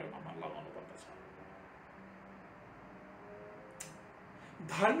कुराहरूमा मन लगाउनु पर्दछ।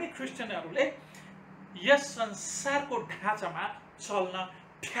 धार्मिक क्रिस्चियनहरूले यस संसारको ढाँचामा चल्न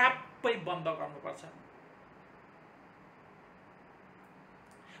ठ्याप्पै बन्द गर्नुपर्छ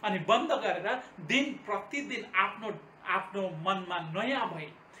अनि बन्द गरेर दिन प्रतिदिन आफ्नो मनमा नयाँ भई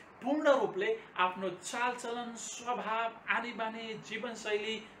पूर्ण रूपले आफ्नो चालचलन, स्वभाव, आनी बानी,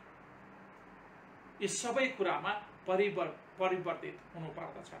 जीवनशैली यी सबै कुरामा परिवर्तित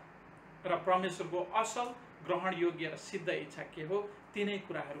हुनुपर्दछ र परमेश्वरको असल, ग्रहण योग्य र सिद्ध इच्छा के हो तिनै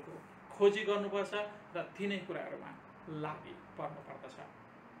कुराहरूको खोजी गर्नुपर्छ र तिनै कुराहरूमा लागि पर्नुपर्दछ।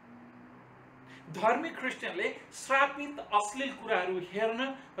 धार्मिक क्रिस्चियनले श्रापित अश्लील कुराहरू हेर्न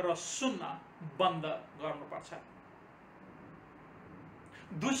र सुन्न बन्द गर्नुपर्छ।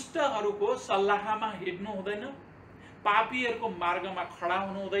 दुष्टहरूको सल्लाहमा हिँड्नु हुँदैन, पापीहरूको मार्गमा खडा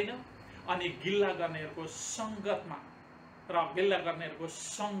हुनु हुँदैन अनि गिल्ला गर्नेहरूको संगतमा र गिल्ला गर्नेहरूको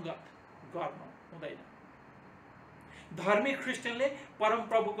संगत गर्नु हुँदैन। धार्मिक क्रिस्चियनले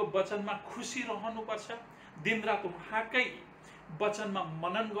परमप्रभुको वचनमा खुसी रहनुपर्छ, दिनरात उहाँकै वचनमा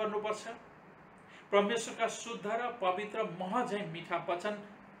मनन गर्नुपर्छ, परमेश्वरका शुद्ध र पवित्र महझै मिठा वचन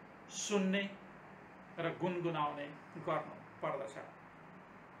सुन्ने र गुनगुनाउने गर्नु पर्दछ।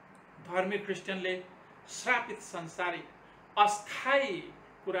 धर्मी क्रिस्चियनले श्रापित संसारिक अस्थायी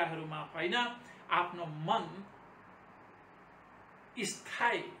कुराहरूमा होइन, आफ्नो मन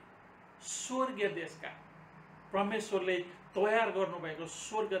स्थायी स्वर्गीय देशका, परमेश्वरले तयार गर्नुभएको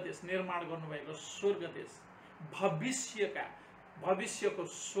स्वर्ग देश, निर्माण गर्नुभएको स्वर्ग देश, भविष्यको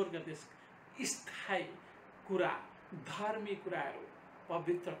स्वर्ग देश, स्थायी कुरा, धार्मिक कुराहरू,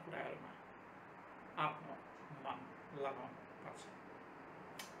 पवित्र कुराहरूमा आफ्नो मन लगाउनु पर्छ।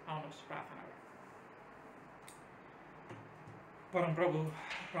 आउनुहोस् प्रार्थना गरौँ। परमप्रभु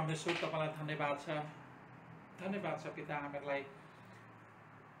परमेश्वर, तपाईँलाई धन्यवाद छ पिता, हामीहरूलाई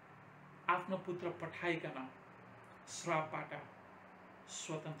आफ्नो पुत्र पठाइकन श्रापबाट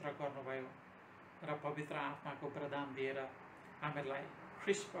स्वतन्त्र गर्नुभयो र पवित्र आत्माको वरदान दिएर हामीहरूलाई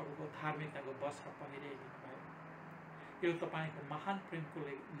ख्रीष्ट प्रभुको धार्मिकताको वस्त्र पहिराइदिनु भयो। यो तपाईँको महान प्रेमको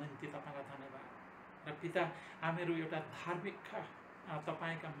निम्ति तपाईँलाई धन्यवाद। र पिता, हामीहरू एउटा धार्मिक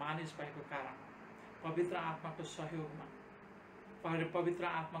तपाईँका मानिस भएको कारण पवित्र आत्माको सहयोगमा, पवित्र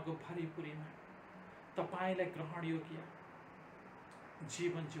आत्माको भरिपुरीमा तपाईँलाई ग्रहण योग्य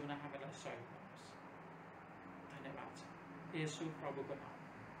जीवन जिउन हामीलाई सहयोग गर्नुहोस्। धन्यवाद छ येशू प्रभुको नाम,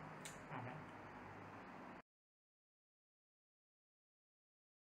 आमेन।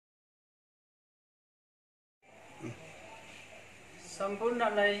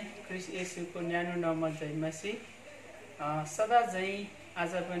 सम्पूर्णलाई ख्रीष्ट येशूको न्यानो नाममा जय मसीह। सदा झैं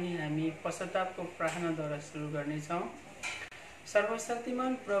आज पनि हामी पश्चातापको प्रार्थनाद्वारा सुरु गर्नेछौँ।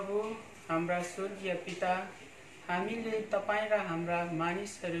 सर्वशक्तिमान प्रभु, हाम्रा स्वर्गीय पिता, हामीले तपाईँ र हाम्रा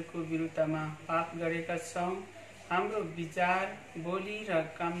मानिसहरूको विरुद्धमा पाप गरेका छौँ। हाम्रो विचार, बोली र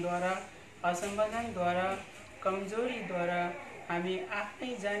कामद्वारा, असम्बन्धनद्वारा, कमजोरीद्वारा, हामी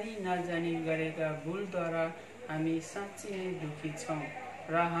आफ्नै जानी नजानी गरेका भुलद्वारा हामी साँच्चै नै दुखी छौँ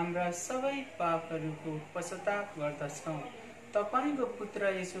र हाम्रा सबै पापहरूको पश्चाताप गर्दछौँ। तपाईँको पुत्र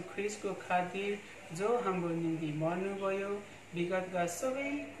येशू ख्रीष्टको खातिर जो हाम्रो निम्ति मर्नुभयो, विगतका सबै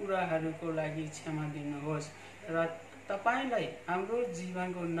कुराहरूको लागि क्षमा दिनुहोस् र तपाईँलाई हाम्रो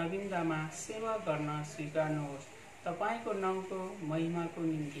जीवनको नवीनतामा सेवा गर्न स्वीकार्नुहोस्। तपाईँको नामको महिमाको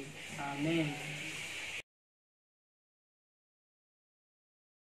निम्ति आमेन।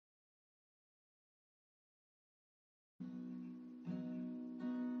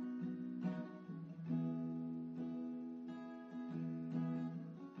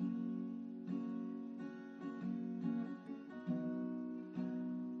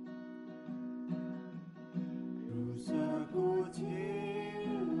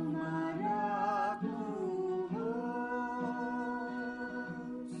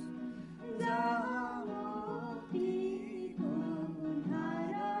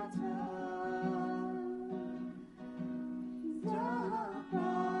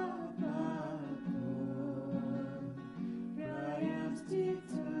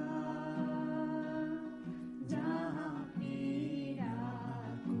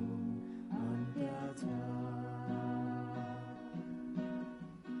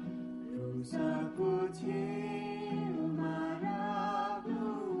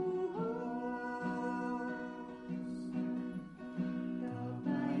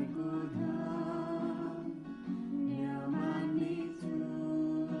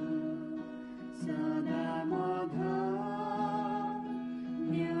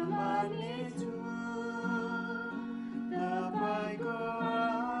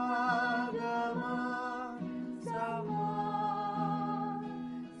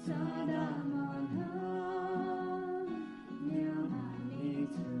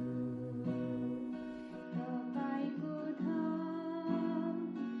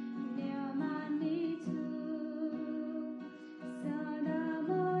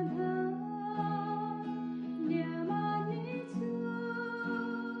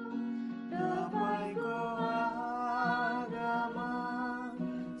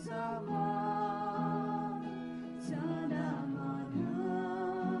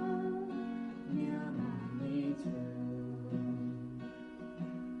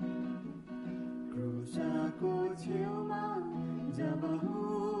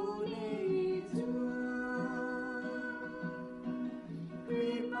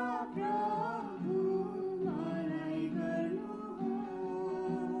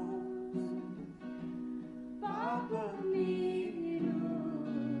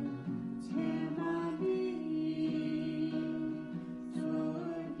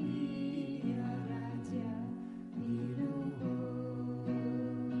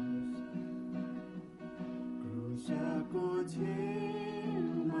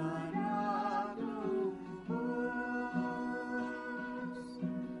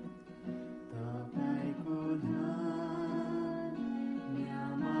 तपाईँको धाम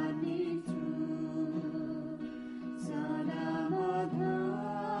न्यामानी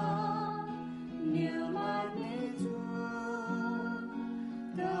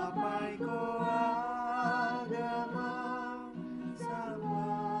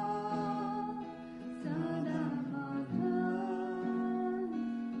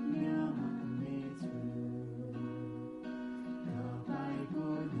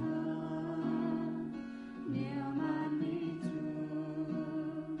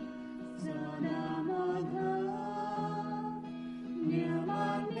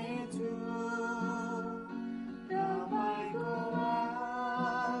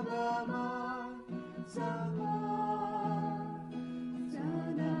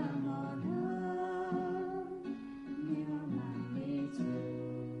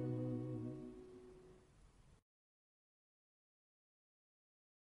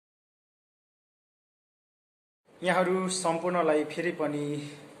यहाँहरू सम्पूर्णलाई फेरि पनि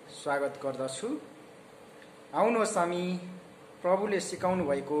स्वागत गर्दछु। आउनुहोस् हामी प्रभुले सिकाउनु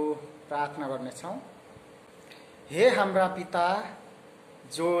भएको प्रार्थना गर्नेछौँ। हे हाम्रा पिता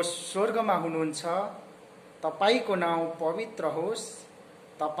जो स्वर्गमा हुनुहुन्छ, तपाईको नाउँ पवित्र होस्,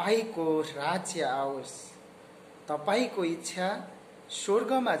 तपाईको राज्य आओस्, तपाईको इच्छा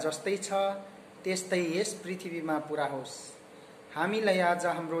स्वर्गमा जस्तै छ त्यस्तै यस पृथ्वीमा पुरा होस्। हामीलाई आज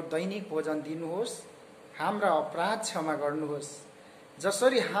हाम्रो दैनिक भोजन दिनुहोस्, हाम्रा अपराध क्षमा गर्नुहोस्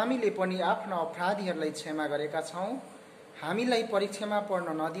जसरी हामीले पनि आफ्ना अपराधीहरूलाई क्षमा गरेका छौँ। हामीलाई परीक्षामा पर्न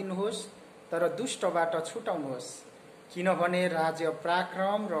नदिनुहोस् तर दुष्टबाट छुटाउनुहोस्, किनभने राज्य,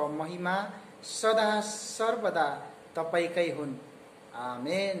 पराक्रम र महिमा सदा सर्वदा तपाईकै हुन्।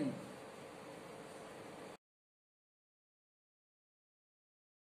 आमेन।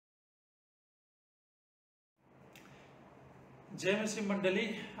 जय मसीह मण्डली,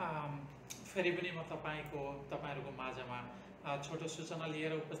 फेरि पनि म तपाईहरूको माझमा छोटो सूचना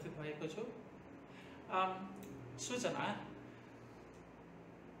लिएर उपस्थित भएको छु। सूचना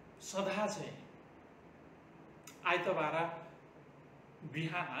सदा चाहिँ आइतबार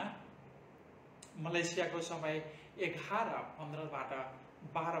बिहान मलेसियाको समय 11:15बाट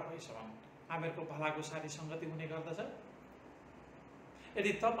 12 बजीसम्म हामीहरूको भलाको सारी सङ्गति हुने गर्दछ।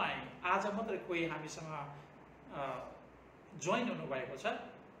 यदि तपाईँ आज मात्रै कोही हामीसँग जोइन हुनुभएको छ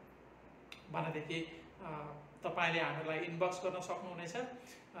भनेदेखि तपाईँले हामीलाई इनबक्स गर्न सक्नुहुनेछ।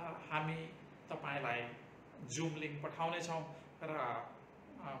 हामी तपाईँलाई जुम लिङ्क पठाउनेछौँ र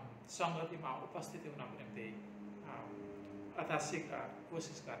सङ्गतिमा उपस्थित हुनको निम्ति यथाशीघ्र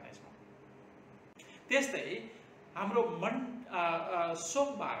कोसिस गर्नेछौँ। त्यस्तै हाम्रो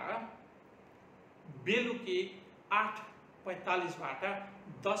सोमबार बेलुकी 8:45बाट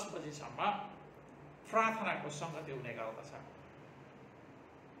 10 बजीसम्म प्रार्थनाको सङ्गति हुने गर्दछ।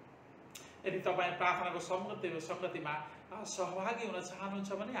 यदि तपाईँ प्रार्थनाको सङ्गतिमा सहभागी हुन चाहनुहुन्छ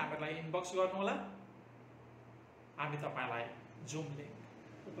भने हामीलाई इनबक्स गर्नुहोला, हामी तपाईँलाई जुम लिङ्क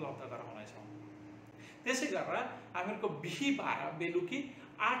उपलब्ध गराउनेछौँ। त्यसै गरेर हामीहरूको बिहिबार बेलुकी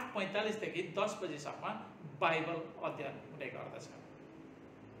 8:45 देखि 10 बजीसम्म बाइबल अध्ययन हुने गर्दछ।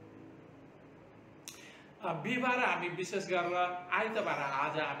 बिहिबार हामी विशेष गरेर आइतबार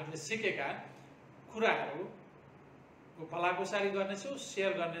आज हामीले सिकेका कुराहरूको भलाकुसारी गर्नेछौँ,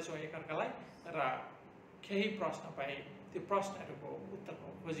 सेयर गर्नेछौँ एकअर्कालाई र केही प्रश्न पाए त्यो प्रश्नहरूको उत्तरको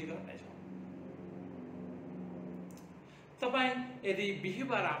खोजी गर्नेछौँ। तपाईँ यदि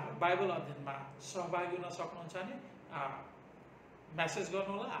बिहिबार हाम्रो बाइबल अध्ययनमा सहभागी हुन सक्नुहुन्छ भने मेसेज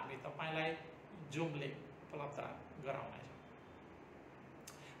गर्नुहोला, हामी तपाईँलाई जुम लिङ्क उपलब्ध गराउनेछौँ।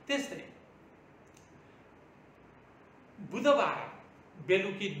 त्यस्तै बुधबार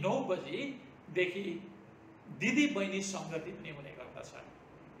बेलुकी 9 बजीदेखि दिदी बहिनी सङ्गति पनि हुने गर्दछ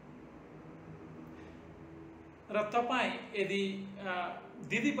र तपाईँ यदि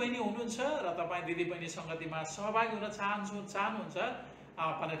दिदी बहिनी हुनुहुन्छ र तपाईँ दिदी बहिनी सङ्गतिमा सहभागी हुन चाहनुहुन्छ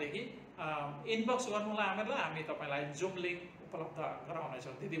भनेदेखि इनबक्स गर्नुहोला हामीलाई, हामी तपाईँलाई जुम लिङ्क उपलब्ध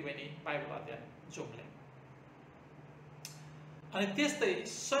गराउनेछौँ, दिदी बहिनी बाइबल अध्ययन जुम लिङ्क। अनि त्यस्तै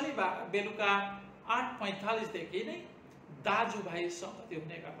शनिबार बेलुका 8:45 देखि नै दाजुभाइ सङ्गति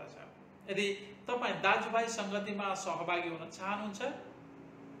हुने गर्दछ। यदि तपाईँ दाजुभाइ सङ्गतिमा सहभागी हुन चाहनुहुन्छ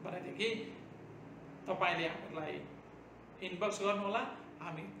भनेदेखि तपाईँले हामीलाई इनबक्स गर्नुहोला,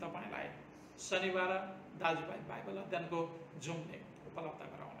 हामी तपाईँलाई शनिबार दाजुभाइ बाइबल अध्ययनको जुम लिङ्क उपलब्ध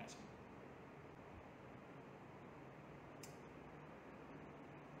गराउनेछौँ।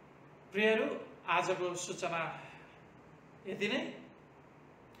 प्रियहरू, आजको सूचना यति नै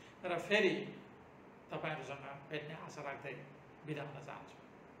र फेरि तपाईँहरूसँग भेट्ने आशा राख्दै बिदा हुन चाहन्छु।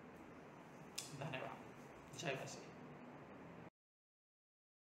 धन्यवाद। जय मसीह।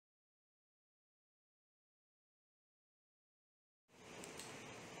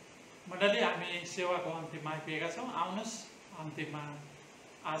 मण्डली, हामी सेवाको अन्तिममा आइपुगेका छौँ। आउनुहोस् अन्तिममा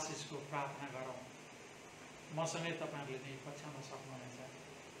आशिषको प्रार्थना गरौँ। मसँगै तपाईँहरूले नै पछ्याउन सक्नुहुनेछ।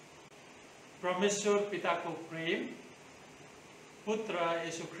 परमेश्वर पिताको प्रेम, पुत्र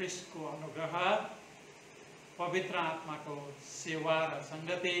येशू ख्रीष्टको अनुग्रह, पवित्र आत्माको सेवा र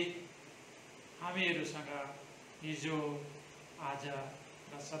सङ्गति हामीहरूसँग हिजो, आज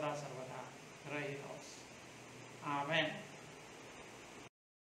र सदा सर्वदा रहिरहोस्। आमेन।